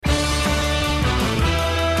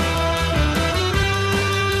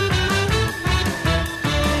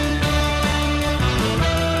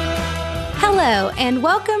Hello, and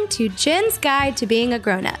welcome to Jen's Guide to Being a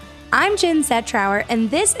Grown-Up. I'm Jen Zetrower, and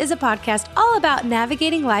this is a podcast all about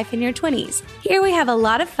navigating life in your 20s. Here we have a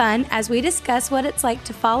lot of fun as we discuss what it's like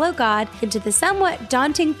to follow God into the somewhat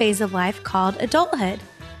daunting phase of life called adulthood.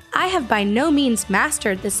 I have by no means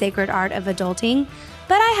mastered the sacred art of adulting,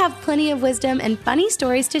 but I have plenty of wisdom and funny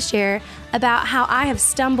stories to share about how I have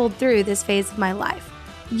stumbled through this phase of my life.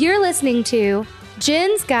 You're listening to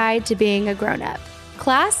Jen's Guide to Being a Grown-Up.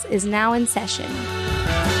 Class is now in session.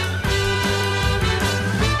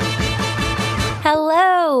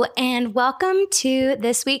 Hello, and welcome to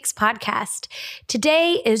this week's podcast.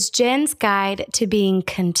 Today is Jen's Guide to Being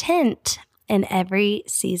Content in every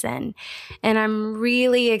season, and I'm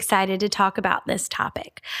really excited to talk about this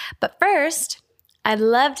topic. But first, I'd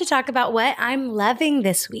love to talk about what I'm loving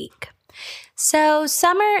this week. So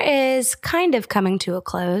summer is kind of coming to a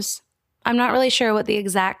close. I'm not really sure what the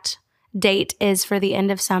exact date is for the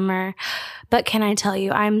end of summer, but can I tell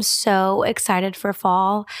you, I'm so excited for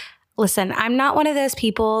fall. Listen, I'm not one of those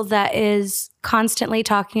people that is constantly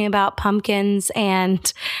talking about pumpkins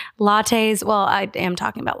and lattes. Well, I am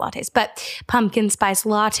talking about lattes, but pumpkin spice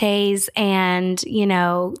lattes and,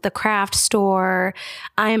 the craft store.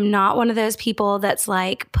 I am not one of those people that's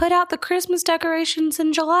like, put out the Christmas decorations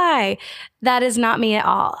in July. That is not me at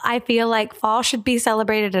all. I feel like fall should be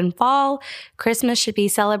celebrated in fall. Christmas should be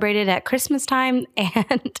celebrated at Christmas time.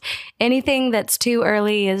 And anything that's too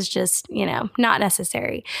early is just, not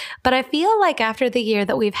necessary. But I feel like after the year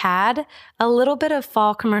that we've had, a little bit of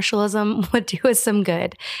fall commercialism would do us some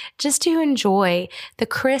good, just to enjoy the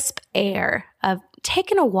crisp air of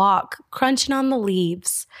taking a walk, crunching on the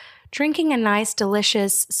leaves, drinking a nice,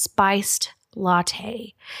 delicious, spiced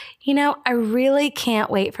latte. I really can't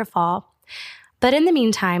wait for fall. But in the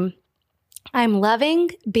meantime, I'm loving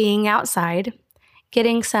being outside,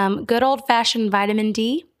 getting some good old-fashioned vitamin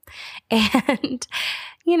D, and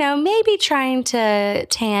maybe trying to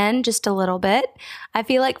tan just a little bit. I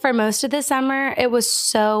feel like for most of the summer, it was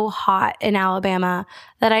so hot in Alabama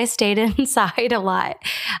that I stayed inside a lot.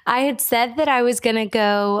 I had said that I was going to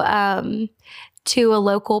go to a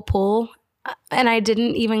local pool, and I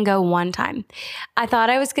didn't even go one time. I thought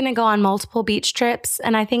I was going to go on multiple beach trips,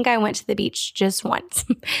 and I think I went to the beach just once.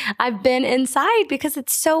 I've been inside because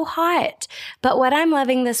it's so hot. But what I'm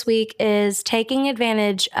loving this week is taking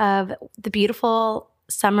advantage of the beautiful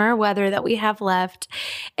summer weather that we have left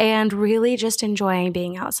and really just enjoying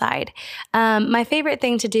being outside. My favorite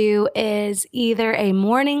thing to do is either a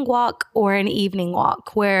morning walk or an evening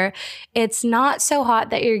walk where it's not so hot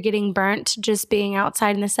that you're getting burnt just being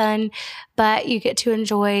outside in the sun, but you get to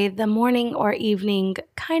enjoy the morning or evening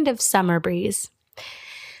kind of summer breeze.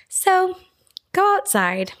 So go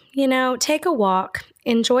outside, take a walk,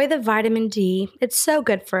 enjoy the vitamin D. It's so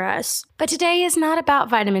good for us. But today is not about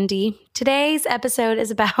vitamin D. Today's episode is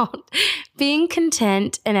about being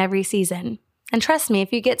content in every season. And trust me,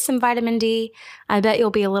 if you get some vitamin D, I bet you'll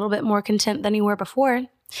be a little bit more content than you were before.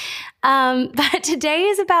 But today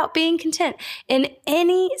is about being content in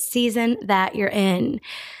any season that you're in.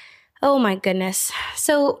 Oh my goodness.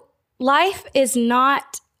 So life is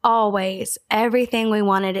not always everything we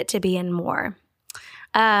wanted it to be and more.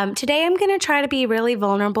 Today I'm going to try to be really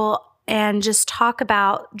vulnerable and just talk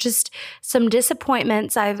about just some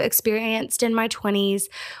disappointments I've experienced in my 20s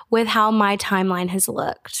with how my timeline has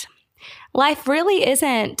looked. Life really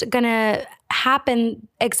isn't going to happen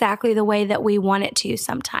exactly the way that we want it to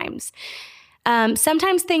sometimes.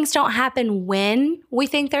 Sometimes things don't happen when we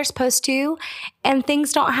think they're supposed to, and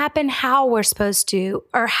things don't happen how we're supposed to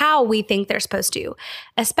or how we think they're supposed to,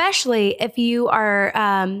 especially if you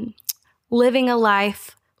are living a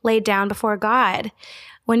life laid down before God.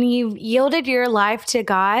 When you've yielded your life to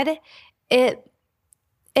God, it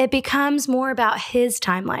becomes more about His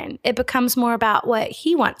timeline. It becomes more about what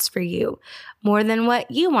He wants for you, more than what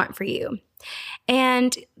you want for you.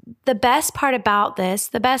 And the best part about this,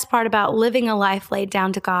 the best part about living a life laid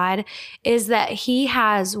down to God is that He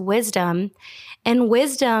has wisdom. And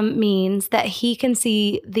wisdom means that He can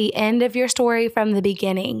see the end of your story from the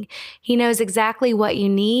beginning. He knows exactly what you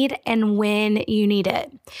need and when you need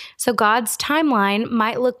it. So God's timeline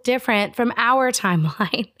might look different from our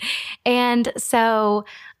timeline. And so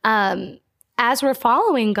as we're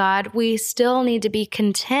following God, we still need to be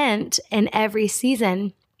content in every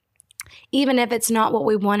season, even if it's not what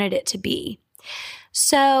we wanted it to be.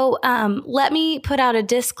 So let me put out a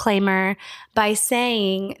disclaimer by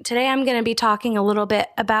saying today I'm going to be talking a little bit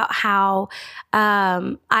about how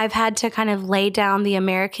I've had to kind of lay down the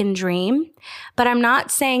American dream. But I'm not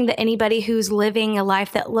saying that anybody who's living a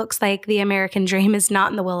life that looks like the American dream is not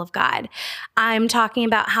in the will of God. I'm talking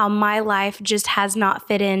about how my life just has not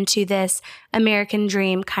fit into this American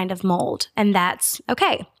dream kind of mold, and that's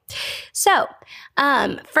okay. So,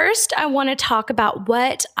 first, I want to talk about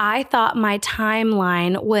what I thought my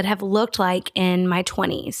timeline would have looked like in my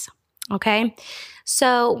 20s. Okay.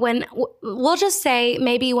 So we'll just say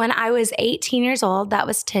maybe when I was 18 years old, that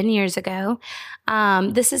was 10 years ago,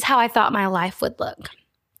 this is how I thought my life would look.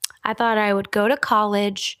 I thought I would go to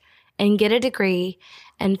college and get a degree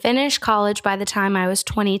and finish college by the time I was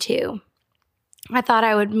 22. I thought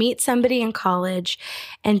I would meet somebody in college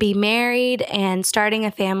and be married and starting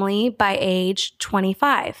a family by age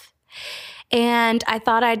 25. And I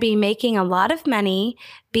thought I'd be making a lot of money,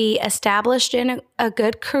 be established in a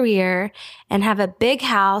good career, and have a big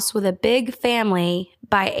house with a big family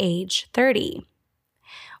by age 30.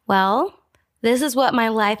 Well, this is what my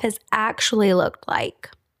life has actually looked like.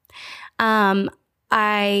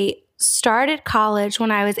 I started college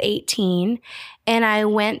when I was 18, and I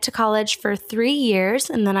went to college for 3 years,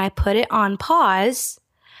 and then I put it on pause.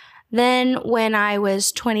 Then when I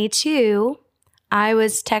was 22, I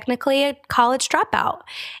was technically a college dropout,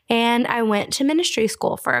 and I went to ministry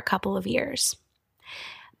school for a couple of years.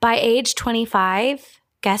 By age 25,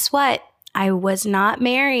 guess what? I was not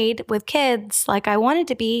married with kids like I wanted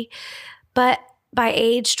to be, but by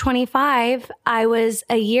age 25, I was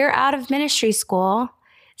a year out of ministry school,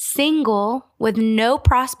 single with no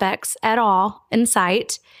prospects at all in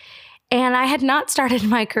sight, and I had not started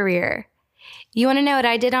my career. You want to know what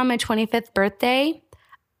I did on my 25th birthday?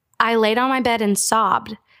 I laid on my bed and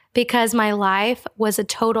sobbed because my life was a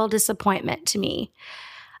total disappointment to me.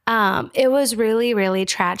 It was really, really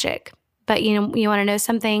tragic. But you want to know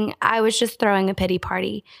something? I was just throwing a pity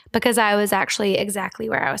party because I was actually exactly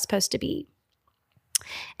where I was supposed to be.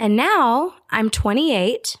 And now I'm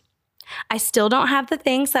 28. I still don't have the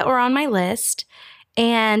things that were on my list,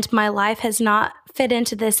 and my life has not fit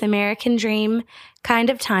into this American dream kind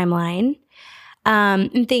of timeline.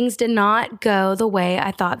 And things did not go the way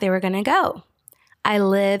I thought they were going to go. I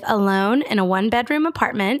live alone in a 1-bedroom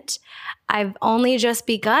apartment. I've only just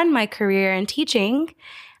begun my career in teaching.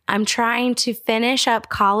 I'm trying to finish up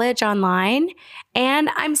college online, and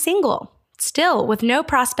I'm single still with no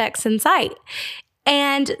prospects in sight.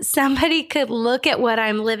 And somebody could look at what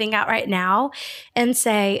I'm living out right now and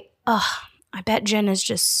say, oh, I bet Jen is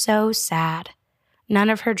just so sad. None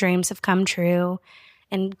of her dreams have come true.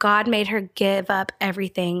 And God made her give up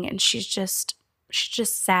everything. And she's just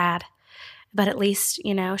sad. But at least,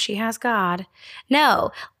 she has God.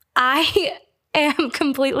 No, I am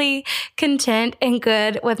completely content and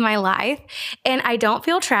good with my life. And I don't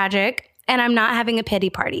feel tragic. And I'm not having a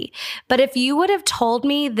pity party. But if you would have told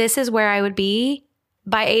me this is where I would be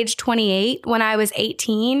by age 28, when I was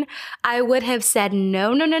 18, I would have said,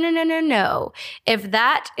 no. If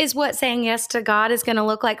that is what saying yes to God is going to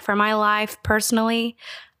look like for my life personally,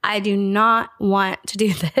 I do not want to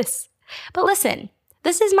do this. But listen,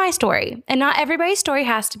 this is my story, and not everybody's story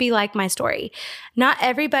has to be like my story. Not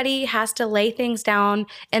everybody has to lay things down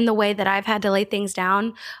in the way that I've had to lay things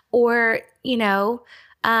down, or,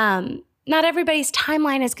 not everybody's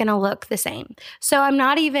timeline is going to look the same. So I'm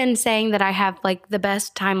not even saying that I have like the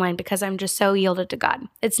best timeline because I'm just so yielded to God.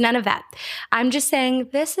 It's none of that. I'm just saying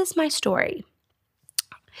this is my story.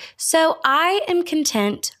 So I am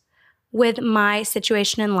content with my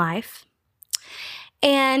situation in life.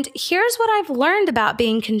 And here's what I've learned about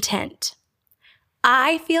being content.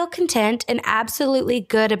 I feel content and absolutely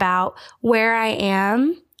good about where I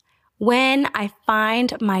am when I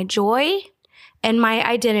find my joy and my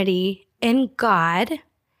identity in God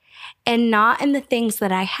and not in the things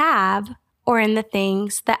that I have or in the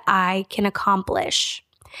things that I can accomplish.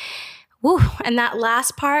 Woo. And that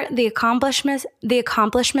last part, the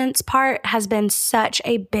accomplishments part has been such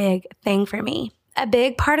a big thing for me. A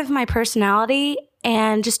big part of my personality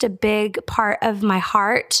and just a big part of my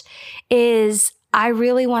heart is I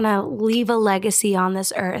really want to leave a legacy on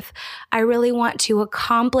this earth. I really want to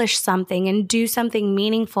accomplish something and do something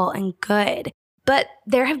meaningful and good. But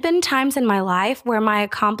there have been times in my life where my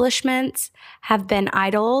accomplishments have been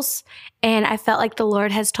idols, and I felt like the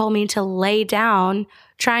Lord has told me to lay down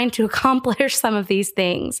trying to accomplish some of these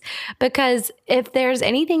things. Because if there's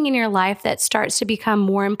anything in your life that starts to become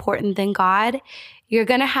more important than God, you're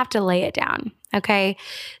going to have to lay it down, okay?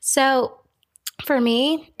 So for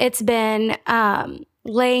me, it's been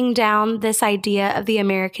laying down this idea of the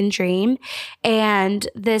American dream and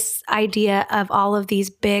this idea of all of these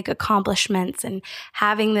big accomplishments and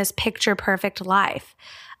having this picture perfect life.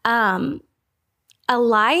 A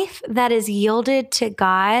life that is yielded to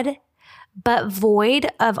God, but void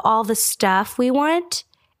of all the stuff we want,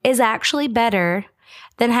 is actually better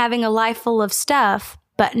than having a life full of stuff,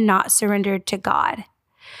 but not surrendered to God.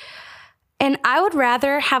 And I would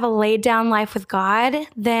rather have a laid down life with God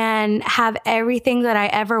than have everything that I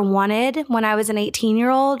ever wanted when I was an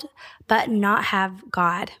 18-year-old, but not have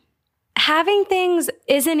God. Having things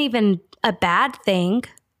isn't even a bad thing,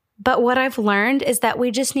 but what I've learned is that we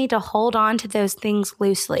just need to hold on to those things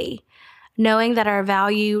loosely, knowing that our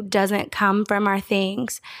value doesn't come from our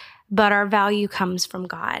things, but our value comes from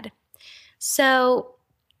God. So,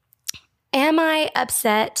 am I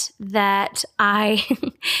upset that I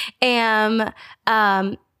am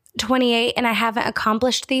 28 and I haven't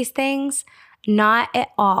accomplished these things? Not at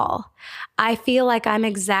all. I feel like I'm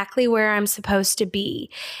exactly where I'm supposed to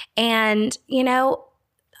be. And,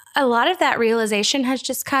 a lot of that realization has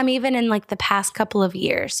just come even in like the past couple of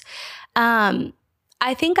years.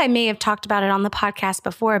 I think I may have talked about it on the podcast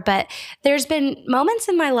before, but there's been moments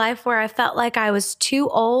in my life where I felt like I was too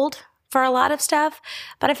old for a lot of stuff,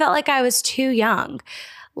 but I felt like I was too young.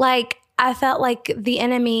 Like, I felt like the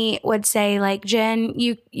enemy would say, like, Jen,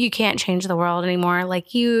 you can't change the world anymore.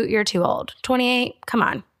 Like, you're too old. 28, come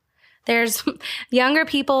on. There's younger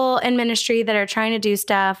people in ministry that are trying to do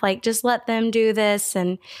stuff. Like, just let them do this,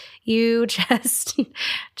 and you just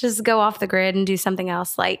go off the grid and do something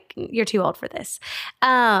else. Like, you're too old for this.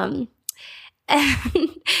 And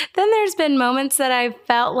then there's been moments that I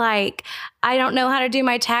felt like I don't know how to do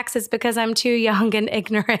my taxes because I'm too young and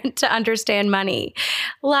ignorant to understand money.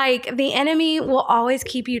 Like, the enemy will always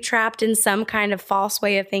keep you trapped in some kind of false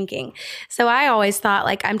way of thinking. So I always thought,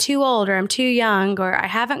 like, I'm too old, or I'm too young, or I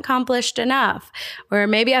haven't accomplished enough, or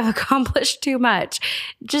maybe I've accomplished too much.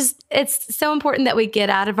 Just, it's so important that we get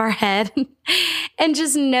out of our head and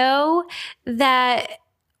just know that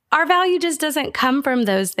our value just doesn't come from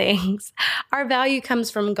those things. Our value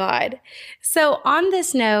comes from God. So on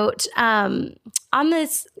this note, on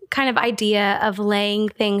this kind of idea of laying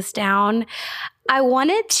things down, I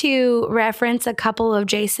wanted to reference a couple of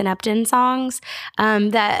Jason Upton songs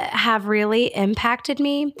that have really impacted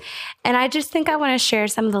me. And I just think I want to share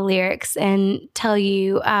some of the lyrics and tell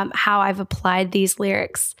you how I've applied these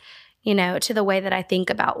lyrics, to the way that I think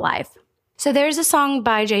about life. So there's a song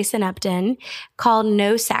by Jason Upton called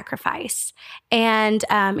No Sacrifice. And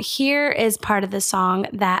here is part of the song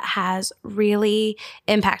that has really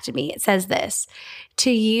impacted me. It says this: "To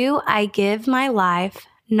you I give my life,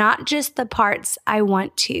 not just the parts I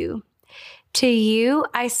want to. To you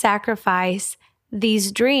I sacrifice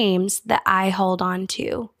these dreams that I hold on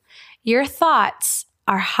to. Your thoughts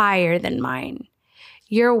are higher than mine.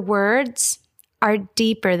 Your words are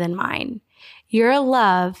deeper than mine. Your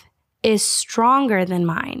love is stronger than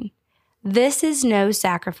mine. This is no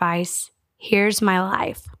sacrifice. Here's my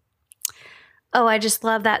life." Oh, I just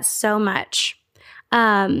love that so much.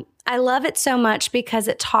 I love it so much because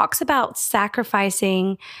it talks about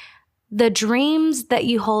sacrificing the dreams that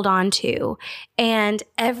you hold on to and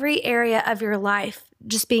every area of your life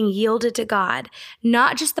just being yielded to God,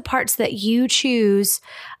 not just the parts that you choose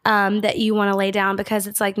that you want to lay down because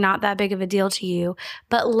it's like not that big of a deal to you,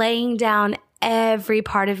 but laying down every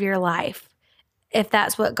part of your life, if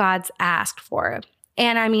that's what God's asked for.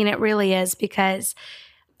 And I mean, it really is, because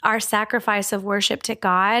our sacrifice of worship to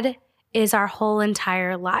God is our whole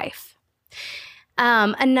entire life.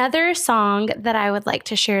 Another song that I would like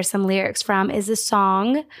to share some lyrics from is a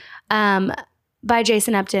song by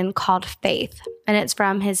Jason Upton called Faith, and it's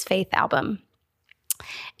from his Faith album.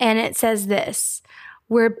 And it says this: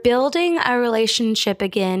 "We're building a relationship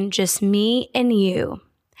again, just me and you.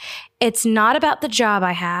 It's not about the job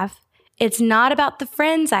I have. It's not about the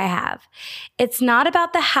friends I have. It's not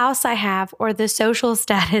about the house I have or the social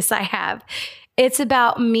status I have. It's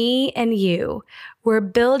about me and you. We're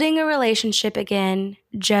building a relationship again,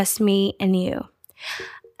 just me and you."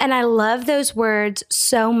 And I love those words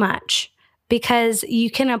so much because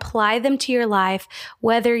you can apply them to your life,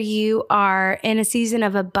 whether you are in a season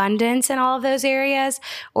of abundance in all of those areas,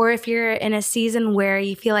 or if you're in a season where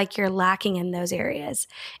you feel like you're lacking in those areas.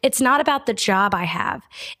 It's not about the job I have.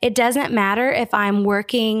 It doesn't matter if I'm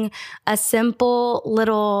working a simple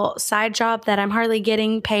little side job that I'm hardly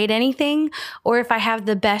getting paid anything, or if I have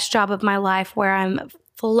the best job of my life where I'm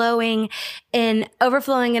overflowing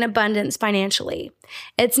in abundance financially.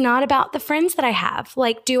 It's not about the friends that I have.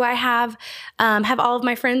 Like, do I have all of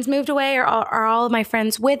my friends moved away, or are all of my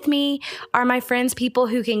friends with me? Are my friends people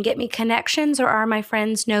who can get me connections, or are my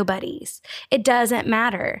friends nobodies? It doesn't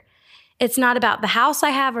matter. It's not about the house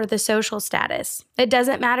I have or the social status. It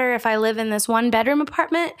doesn't matter if I live in this 1-bedroom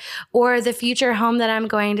apartment or the future home that I'm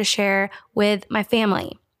going to share with my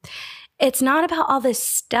family. It's not about all this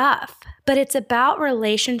stuff, but it's about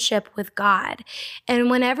relationship with God.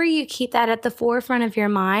 And whenever you keep that at the forefront of your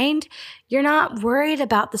mind, you're not worried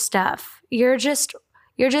about the stuff. You're just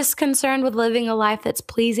concerned with living a life that's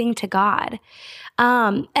pleasing to God.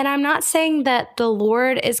 And I'm not saying that the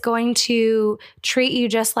Lord is going to treat you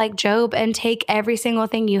just like Job and take every single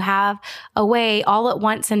thing you have away all at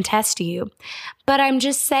once and test you. But I'm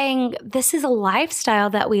just saying this is a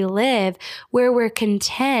lifestyle that we live where we're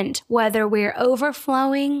content, whether we're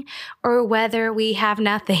overflowing or whether we have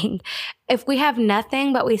nothing. If we have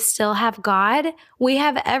nothing, but we still have God, we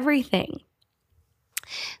have everything.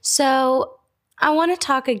 So I want to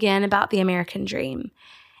talk again about the American dream.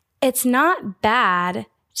 It's not bad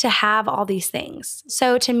to have all these things.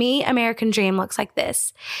 So to me, American dream looks like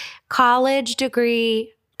this: college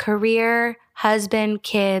degree, career, husband,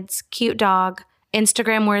 kids, cute dog,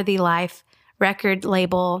 Instagram worthy life, record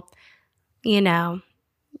label, a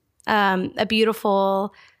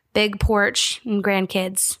beautiful big porch and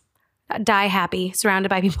grandkids, die happy, surrounded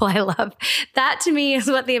by people I love. That to me is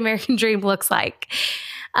what the American dream looks like.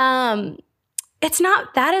 That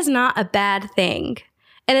is not a bad thing.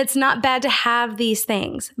 And it's not bad to have these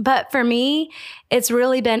things. But for me, it's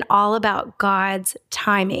really been all about God's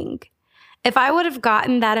timing. If I would have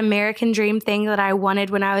gotten that American dream thing that I wanted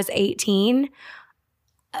when I was 18,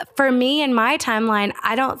 for me in my timeline,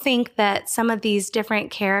 I don't think that some of these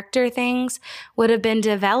different character things would have been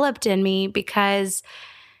developed in me, because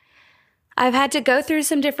I've had to go through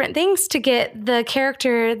some different things to get the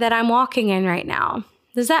character that I'm walking in right now.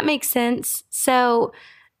 Does that make sense? So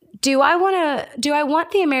do I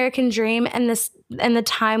want the American dream and the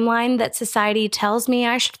timeline that society tells me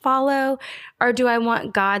I should follow, or do I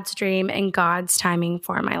want God's dream and God's timing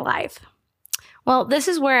for my life? Well, this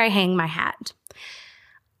is where I hang my hat.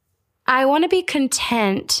 I want to be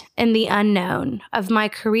content in the unknown of my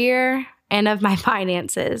career and of my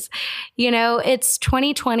finances. It's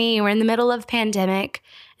 2020, we're in the middle of a pandemic,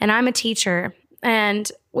 and I'm a teacher,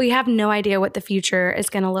 and we have no idea what the future is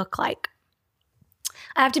going to look like.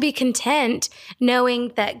 I have to be content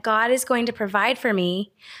knowing that God is going to provide for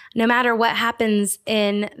me no matter what happens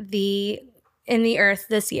in the earth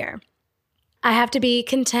this year. I have to be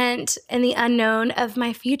content in the unknown of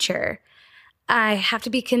my future. I have to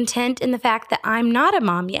be content in the fact that I'm not a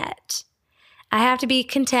mom yet. I have to be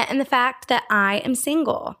content in the fact that I am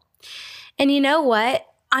single. And you know what?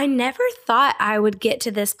 I never thought I would get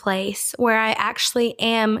to this place where I actually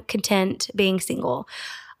am content being single.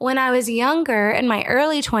 When I was younger, in my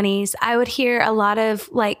early 20s, I would hear a lot of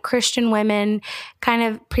Christian women kind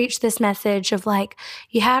of preach this message of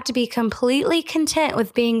you have to be completely content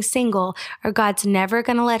with being single or God's never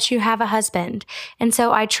going to let you have a husband. And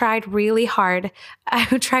so I tried really hard. I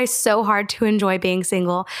would try so hard to enjoy being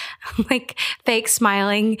single, fake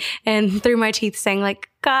smiling and through my teeth saying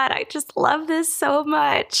God, I just love this so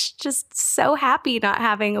much. Just so happy not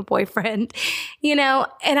having a boyfriend,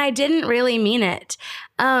 and I didn't really mean it.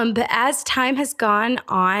 But as time has gone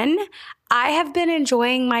on, I have been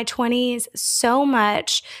enjoying my 20s so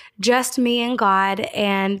much, just me and God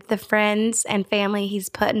and the friends and family He's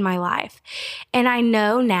put in my life. And I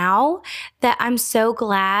know now that I'm so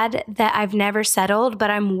glad that I've never settled, but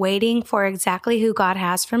I'm waiting for exactly who God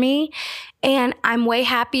has for me. And I'm way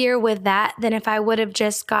happier with that than if I would have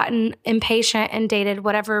just gotten impatient and dated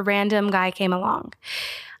whatever random guy came along.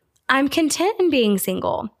 I'm content in being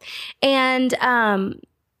single. And,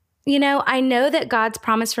 I know that God's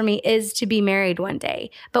promise for me is to be married one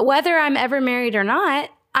day. But whether I'm ever married or not,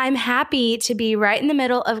 I'm happy to be right in the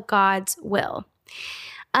middle of God's will.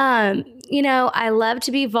 I love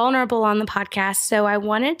to be vulnerable on the podcast, so I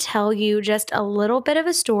want to tell you just a little bit of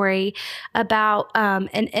a story about an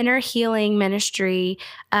inner healing ministry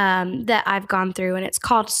that I've gone through, and it's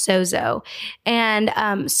called Sozo. And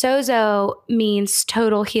Sozo means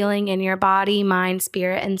total healing in your body, mind,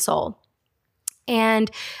 spirit, and soul. And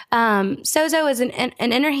Sozo is an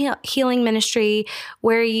inner healing ministry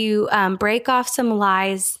where you break off some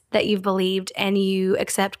lies that you've believed and you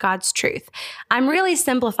accept God's truth. I'm really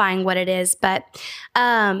simplifying what it is, but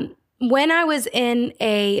when I was in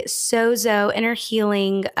a Sozo inner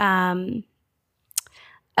healing a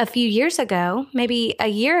few years ago, maybe a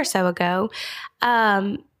year or so ago,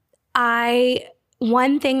 I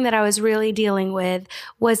one thing that I was really dealing with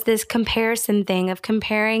was this comparison thing of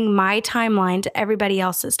comparing my timeline to everybody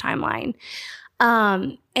else's timeline.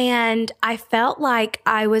 And I felt like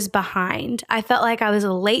I was behind. I felt like I was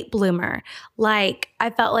a late bloomer. Like I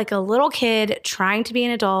felt like a little kid trying to be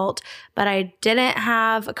an adult, but I didn't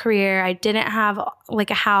have a career. I didn't have like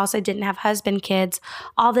a house. I didn't have husband, kids,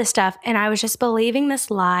 all this stuff. And I was just believing this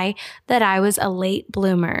lie that I was a late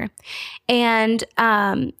bloomer. And,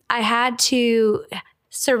 I had to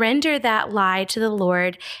surrender that lie to the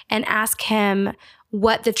Lord and ask him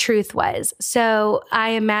what the truth was. So I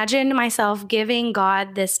imagined myself giving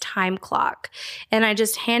God this time clock, and I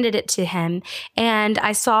just handed it to him, and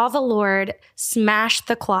I saw the Lord smash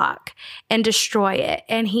the clock and destroy it.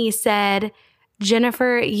 And he said,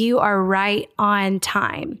 "Jennifer, you are right on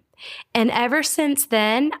time." And ever since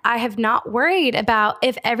then, I have not worried about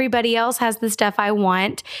if everybody else has the stuff I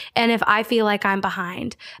want and if I feel like I'm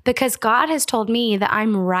behind, because God has told me that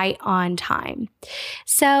I'm right on time.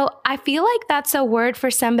 So I feel like that's a word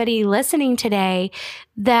for somebody listening today,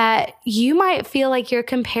 that you might feel like you're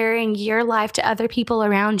comparing your life to other people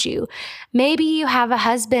around you. Maybe you have a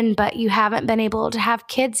husband, but you haven't been able to have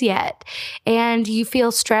kids yet, and you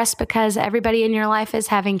feel stressed because everybody in your life is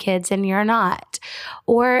having kids and you're not.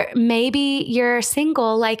 Or maybe you're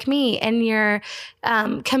single like me, and you're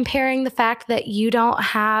comparing the fact that you don't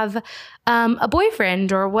have a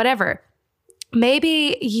boyfriend or whatever.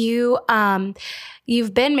 Maybe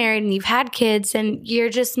you've been married and you've had kids and you're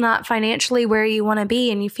just not financially where you want to be,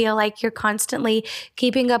 and you feel like you're constantly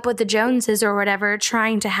keeping up with the Joneses or whatever,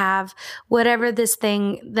 trying to have whatever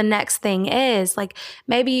the next thing is. Like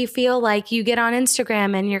maybe you feel like you get on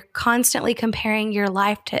Instagram and you're constantly comparing your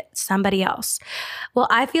life to somebody else. Well,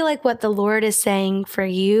 I feel like what the Lord is saying for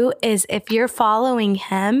you is, if you're following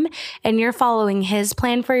him and you're following his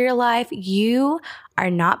plan for your life, you are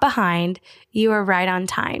not behind. You are right on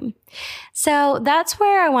time. So that's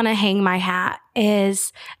where I want to hang my hat,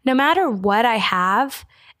 is no matter what I have,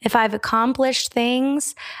 if I've accomplished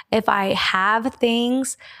things, if I have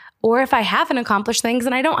things, or if I haven't accomplished things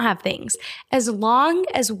and I don't have things, as long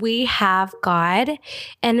as we have God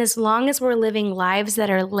and as long as we're living lives that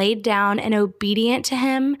are laid down and obedient to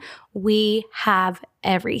him, we have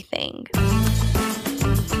everything.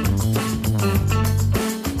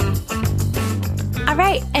 All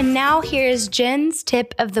right, and now here's Jen's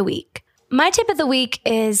tip of the week. My tip of the week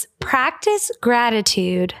is practice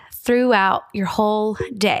gratitude throughout your whole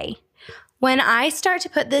day. When I start to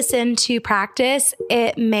put this into practice,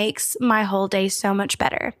 it makes my whole day so much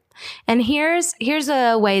better. And here's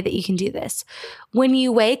a way that you can do this. When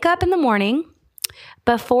you wake up in the morning,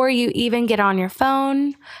 before you even get on your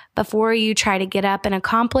phone, before you try to get up and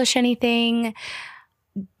accomplish anything,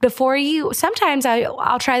 sometimes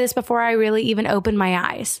I'll try this before I really even open my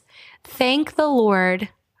eyes. Thank the Lord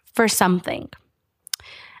for something.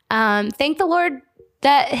 Thank the Lord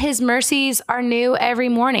that his mercies are new every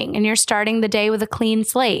morning and you're starting the day with a clean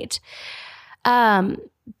slate.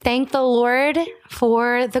 Thank the Lord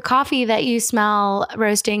for the coffee that you smell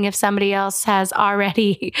roasting if somebody else has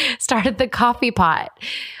already started the coffee pot,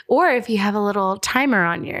 or if you have a little timer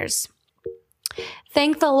on yours.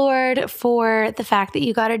 Thank the Lord for the fact that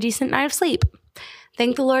you got a decent night of sleep.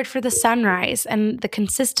 Thank the Lord for the sunrise and the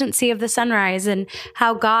consistency of the sunrise, and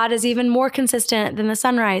how God is even more consistent than the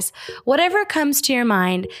sunrise. Whatever comes to your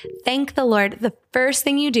mind, thank the Lord. The first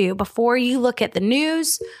thing you do before you look at the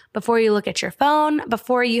news, before you look at your phone,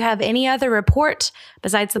 before you have any other report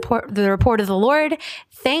besides the report of the Lord,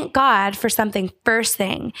 thank God for something first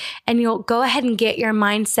thing. And you'll go ahead and get your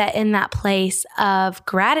mindset in that place of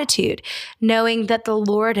gratitude, knowing that the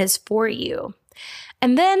Lord is for you.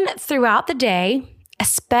 And then throughout the day,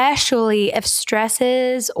 especially if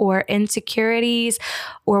stresses or insecurities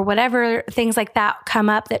or whatever things like that come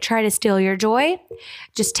up that try to steal your joy,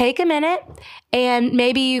 just take a minute, and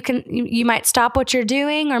maybe you might stop what you're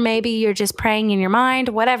doing, or maybe you're just praying in your mind,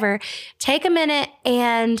 whatever. Take a minute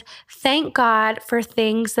and thank God for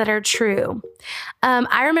things that are true.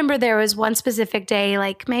 I remember there was one specific day,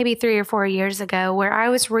 like maybe 3 or 4 years ago, where I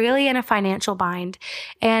was really in a financial bind,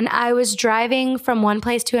 and I was driving from one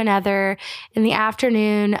place to another in the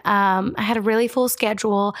afternoon. I had a really full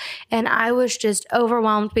schedule, and I was just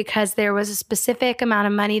overwhelmed because there was a specific amount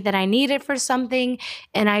of money that I needed for something,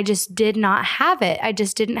 and I just did not have it. I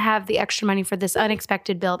just didn't have the extra money for this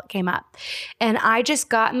unexpected bill that came up. And I just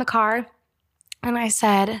got in the car and I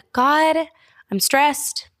said, God, I'm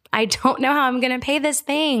stressed. I don't know how I'm going to pay this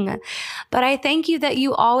thing, but I thank you that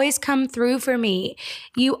you always come through for me.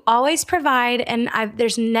 You always provide, and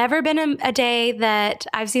there's never been a day that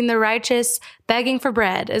I've seen the righteous begging for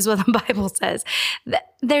bread is what the Bible says.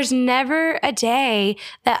 There's never a day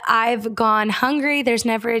that I've gone hungry. There's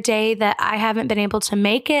never a day that I haven't been able to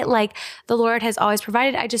make it. Like the Lord has always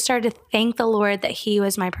provided. I just started to thank the Lord that He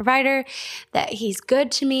was my provider, that He's good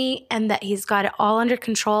to me, and that He's got it all under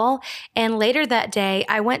control. And later that day,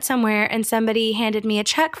 I went somewhere and somebody handed me a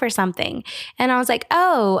check for something. And I was like,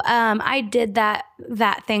 I did that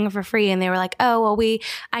thing for free. And they were like, oh, well,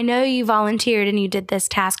 I know you volunteered and you did this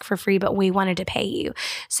task for free, but we wanted to pay you.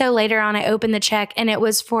 So later on, I opened the check and it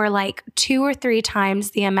was for like 2 or 3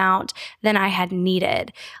 times the amount than I had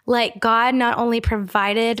needed. Like God not only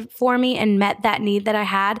provided for me and met that need that I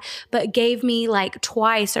had, but gave me like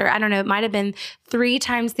twice, or I don't know, it might have been 3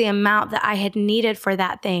 times the amount that I had needed for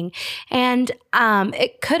that thing. And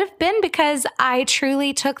it could have been because I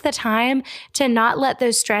truly took the time to not let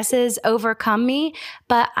those stresses overcome me,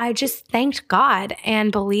 but I just thanked God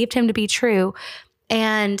and believed Him to be true.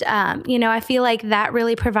 And, I feel like that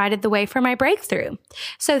really provided the way for my breakthrough.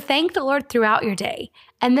 So thank the Lord throughout your day.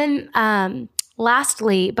 And then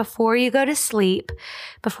lastly, before you go to sleep,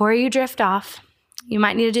 before you drift off, you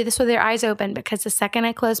might need to do this with your eyes open because the second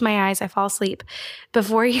I close my eyes, I fall asleep.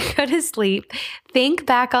 Before you go to sleep, think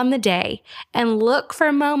back on the day and look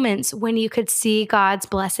for moments when you could see God's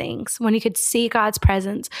blessings, when you could see God's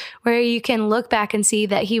presence, where you can look back and see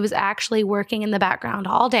that He was actually working in the background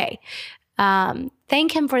all day.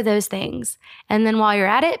 Thank Him for those things. And then while you're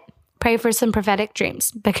at it, pray for some prophetic dreams,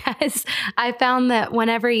 because I found that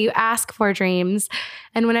whenever you ask for dreams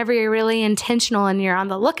and whenever you're really intentional and you're on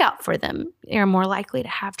the lookout for them, you're more likely to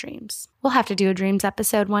have dreams. We'll have to do a dreams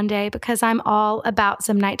episode one day because I'm all about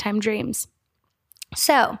some nighttime dreams.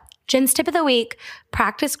 So, Jen's tip of the week,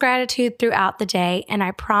 practice gratitude throughout the day, and I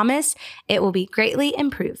promise it will be greatly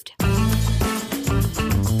improved.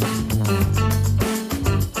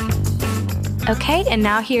 Okay, and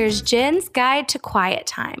now here's Jen's Guide to Quiet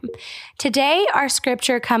Time. Today, our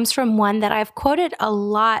scripture comes from one that I've quoted a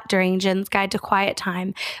lot during Jen's Guide to Quiet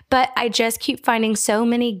Time, but I just keep finding so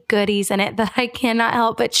many goodies in it that I cannot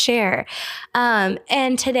help but share. And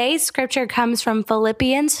today's scripture comes from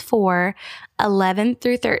Philippians 4:11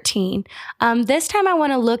 through 13. This time I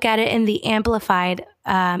want to look at it in the Amplified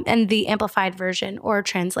version or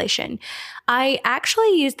translation. I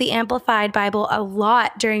actually use the Amplified Bible a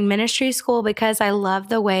lot during ministry school because I love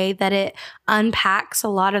the way that it unpacks a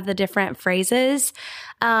lot of the different phrases.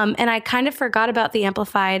 And I kind of forgot about the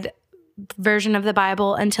Amplified version of the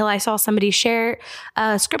Bible until I saw somebody share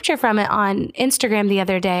a scripture from it on Instagram the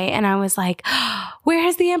other day. And I was like, where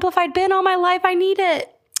has the Amplified been all my life? I need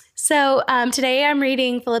it. So today I'm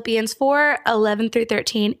reading Philippians 4:11 through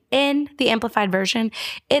 13 in the Amplified version.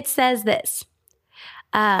 It says this,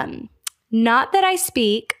 not that I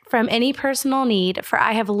speak from any personal need, for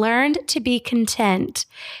I have learned to be content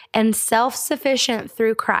and self-sufficient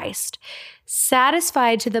through Christ,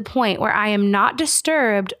 satisfied to the point where I am not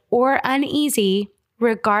disturbed or uneasy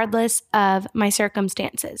regardless of my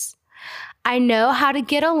circumstances. I know how to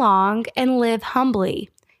get along and live humbly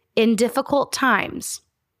in difficult times.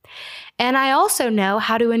 And I also know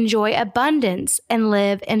how to enjoy abundance and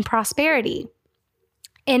live in prosperity.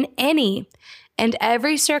 In any and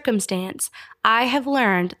every circumstance, I have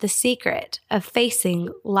learned the secret of facing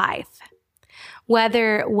life,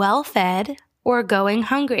 whether well-fed or going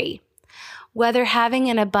hungry, whether having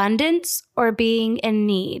an abundance or being in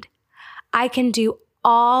need. I can do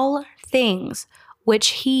all things which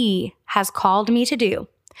He has called me to do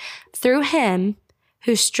through Him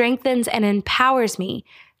who strengthens and empowers me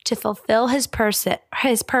to fulfill His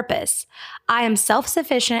purpose. I am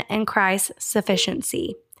self-sufficient in Christ's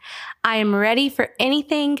sufficiency. I am ready for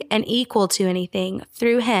anything and equal to anything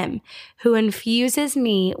through Him who infuses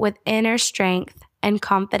me with inner strength and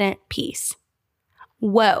confident peace.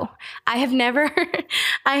 Whoa, I have never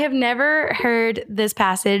heard this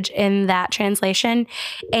passage in that translation,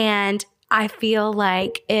 and I feel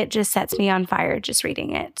like it just sets me on fire just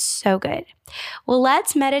reading it. So good. Well,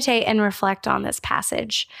 let's meditate and reflect on this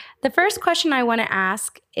passage. The first question I want to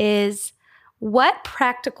ask is, what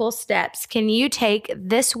practical steps can you take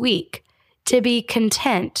this week to be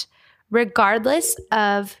content regardless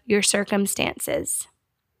of your circumstances?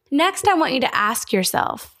 Next, I want you to ask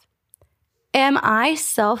yourself, am I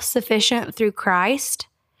self-sufficient through Christ,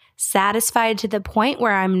 satisfied to the point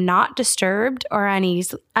where I'm not disturbed or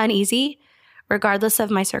uneasy, regardless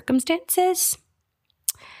of my circumstances?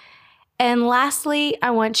 And lastly,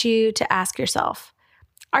 I want you to ask yourself,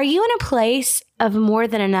 are you in a place of more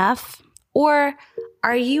than enough, or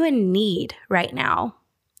are you in need right now?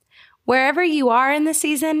 Wherever you are in the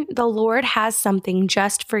season, the Lord has something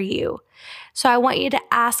just for you. So I want you to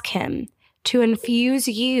ask Him to infuse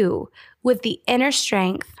you with the inner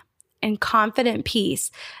strength and confident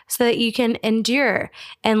peace so that you can endure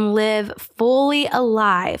and live fully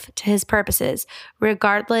alive to His purposes,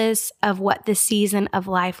 regardless of what the season of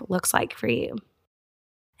life looks like for you.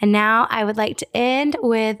 And now I would like to end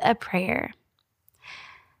with a prayer.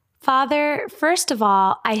 Father, first of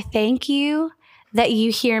all, I thank you that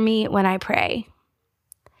you hear me when I pray.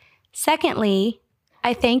 Secondly,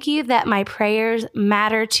 I thank you that my prayers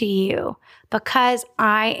matter to you because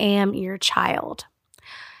I am your child.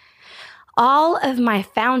 All of my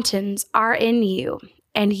fountains are in you,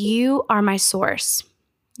 and you are my source.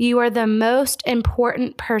 You are the most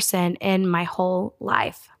important person in my whole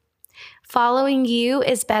life. Following you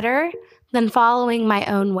is better than following my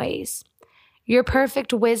own ways. Your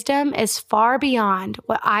perfect wisdom is far beyond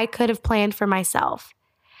what I could have planned for myself.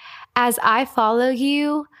 As I follow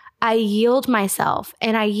you, I yield myself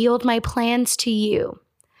and I yield my plans to you.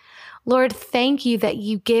 Lord, thank you that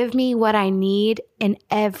you give me what I need in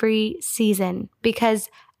every season because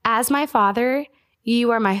as my Father,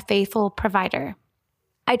 you are my faithful provider.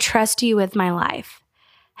 I trust you with my life.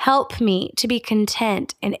 Help me to be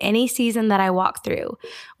content in any season that I walk through,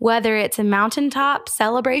 whether it's a mountaintop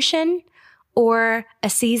celebration or a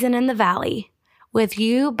season in the valley. With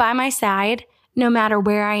you by my side, no matter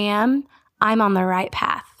where I am, I'm on the right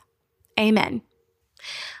path. Amen.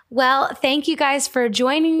 Well, thank you guys for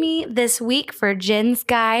joining me this week for Jen's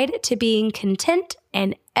Guide to Being Content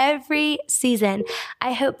in Every Season.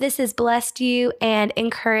 I hope this has blessed you and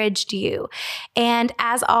encouraged you. And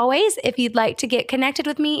as always, if you'd like to get connected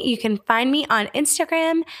with me, you can find me on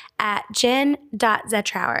Instagram at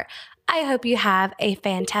jen.zetrower. I hope you have a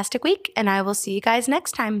fantastic week, and I will see you guys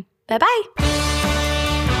next time. Bye-bye.